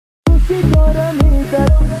Hey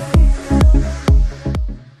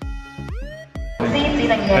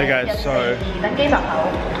guys, so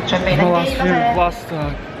last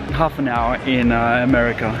half an hour in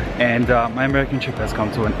America, and my American trip has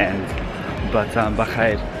come to an end. But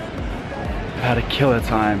Bakhair, I had a killer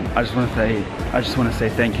time. I just want to say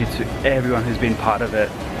thank you to everyone who's been part of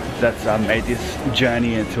it. That's made this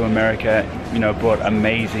journey into America, you know, brought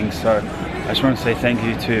amazing. So I just want to say thank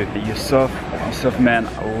you to yourself, man.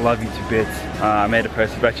 I love you to bits. I made a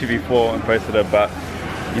post about you before and posted it, but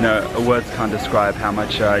you know, words can't describe how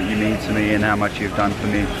much you mean to me and how much you've done for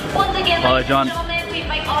me. Hello, John.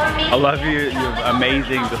 I love you. You're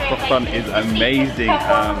amazing. The Softan is amazing.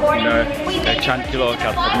 You know, chant kilo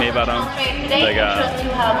kat me baram.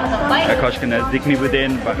 Like, Koshka nazdikni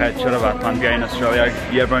within. Bakhair chora batman bia in Australia.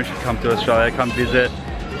 Everyone should come to Australia. Come visit.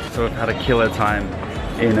 So we've had a killer time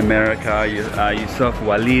in America. Yourself,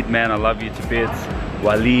 Walid, man. I love you to bits.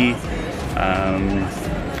 Wali.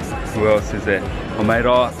 Who else is there?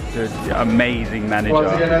 OMEED, dude, amazing manager.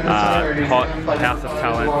 Hot House of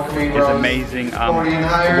Talent is amazing.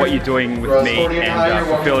 What you're doing with me and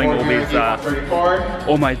fulfilling all these,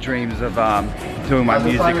 all my dreams of doing my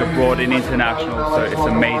music abroad and international. So it's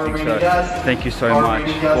amazing. So thank you so much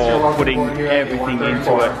for putting everything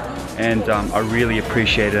into it, and I really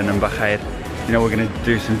appreciate it. And Bakhair, you know, we're going to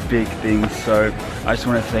do some big things, so I just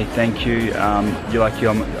want to say thank you. You're like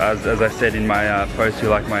as I said in my post,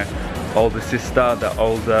 you're like my older sister, the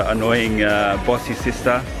older annoying bossy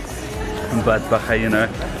sister. But Bakhair, you know,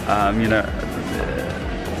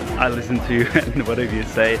 I listen to you and whatever you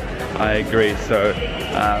say, I agree. So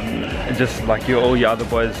just like you, all your other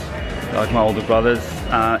boys, like my older brothers,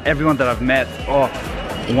 everyone that I've met. Oh,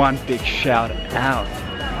 one big shout out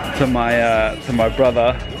to my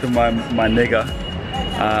brother, to my nigga,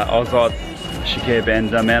 Ozod Shakir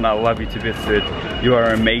Benda, man. I love you to bits, dude. You are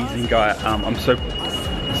an amazing guy. I'm so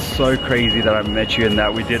crazy that I met you, and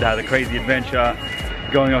that we did have a crazy adventure,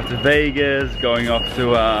 going off to Vegas, going off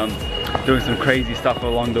to doing some crazy stuff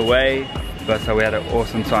along the way. But we had an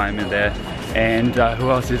awesome time in there. And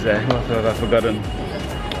who else is there? Who else have I forgotten?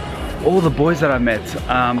 All the boys that I met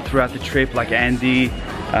throughout the trip, like Andy,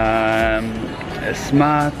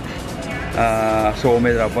 Smart, so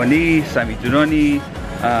OMEED Rabani, Sami Dunoni,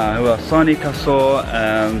 who else? Sonic I saw.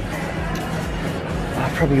 I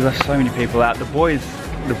probably left so many people out. The boys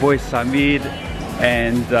Samir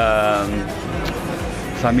and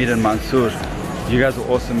Mansoor. You guys are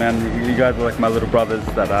awesome, man. You guys are like my little brothers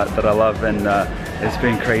that I love, and it's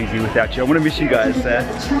been crazy without you. I want to miss you guys. I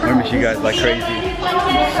want to miss you guys like crazy.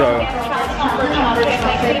 So I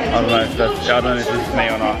don't know if this is me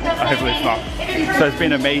or not. Hopefully it's not. So it's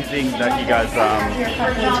been amazing that you guys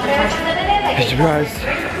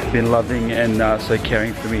been loving and so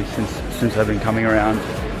caring for me since I've been coming around.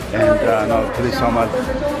 And no, police Ahmad,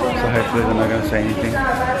 so hopefully they're not going to say anything.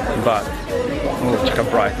 But oh, check out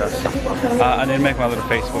bright us. I need to make my little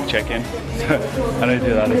Facebook check-in, so I need to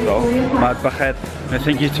do that as well. But Bakhair,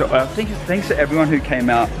 thanks to everyone who came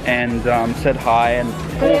out and said hi, and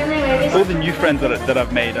all the new friends that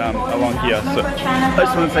I've made along here. So I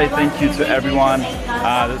just want to say thank you to everyone.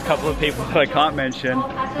 There's a couple of people that I can't mention,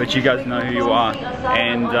 but you guys know who you are,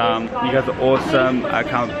 and you guys are awesome. I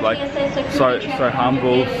can't, like, so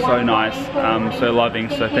humble, so nice, so loving.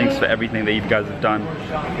 So thanks for everything that you guys have done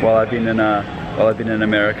while I've been in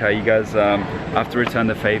America. You guys have to return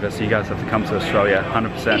the favor, so you guys have to come to Australia,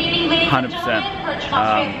 100%, 100%. Oh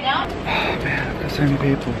man, I've got so many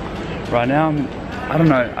people right now. I don't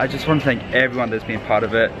know. I just want to thank everyone that's been part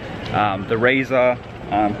of it. The Razor,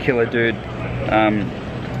 killer dude.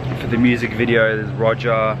 For the music video, there's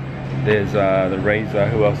Roger, there's the Razor.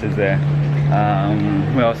 Who else is there?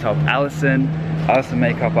 Who else helped? Allison,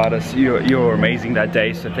 makeup artist. You're amazing that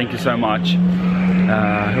day, so thank you so much.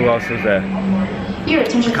 Who else was there? I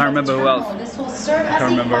can't remember who else.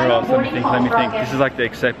 Let me think. This is like the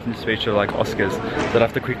acceptance speech of like Oscars, that I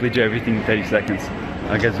have to quickly do everything in 30 seconds.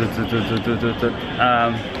 I guess I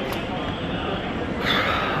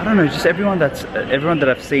don't know, just everyone that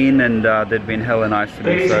I've seen, and they've been hella nice to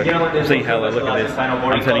me. So I'm saying hella, look at this.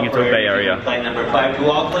 I'm turning into a Bay Area.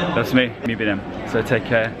 That's me be them. So take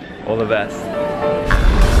care, all the best.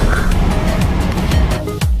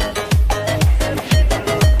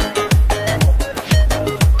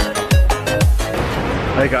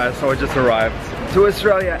 Hey guys, so I just arrived to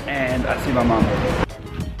Australia and I see my mum.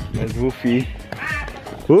 There's Woofy.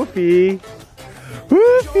 Woofy!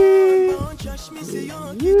 Woofy!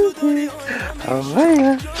 Woofy! How are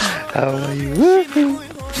you? How are you, Woofy?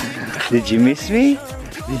 Did you miss me?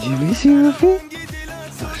 Did you miss me, Woofy?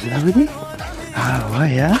 Oh,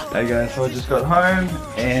 yeah? Hey guys, so I just got home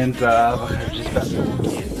and I'm just about to walk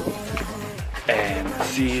in and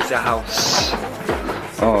see the house.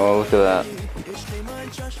 Oh, look at that.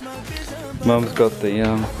 Mum's got the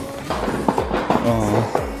oh,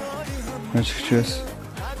 just.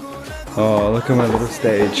 Oh, look at my little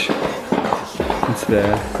stage. It's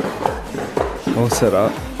there, all set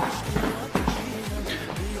up,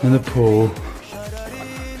 and the pool.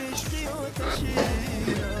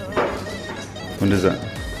 What is that?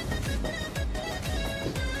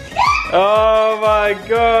 Oh my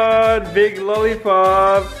god, big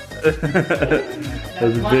lollipop!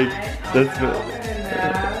 That's big.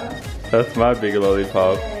 That's my big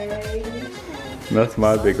lollipop. That's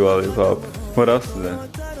my big lollipop. What else is there?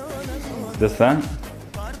 Just that?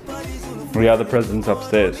 We are the presents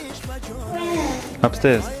upstairs.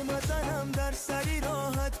 Upstairs.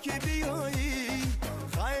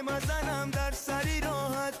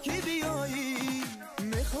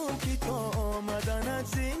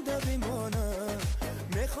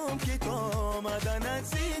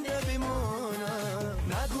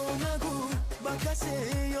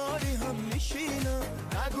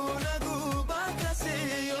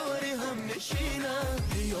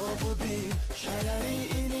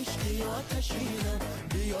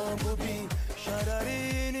 بیا ببین شرر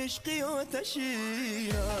این عشقی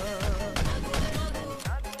آتشینم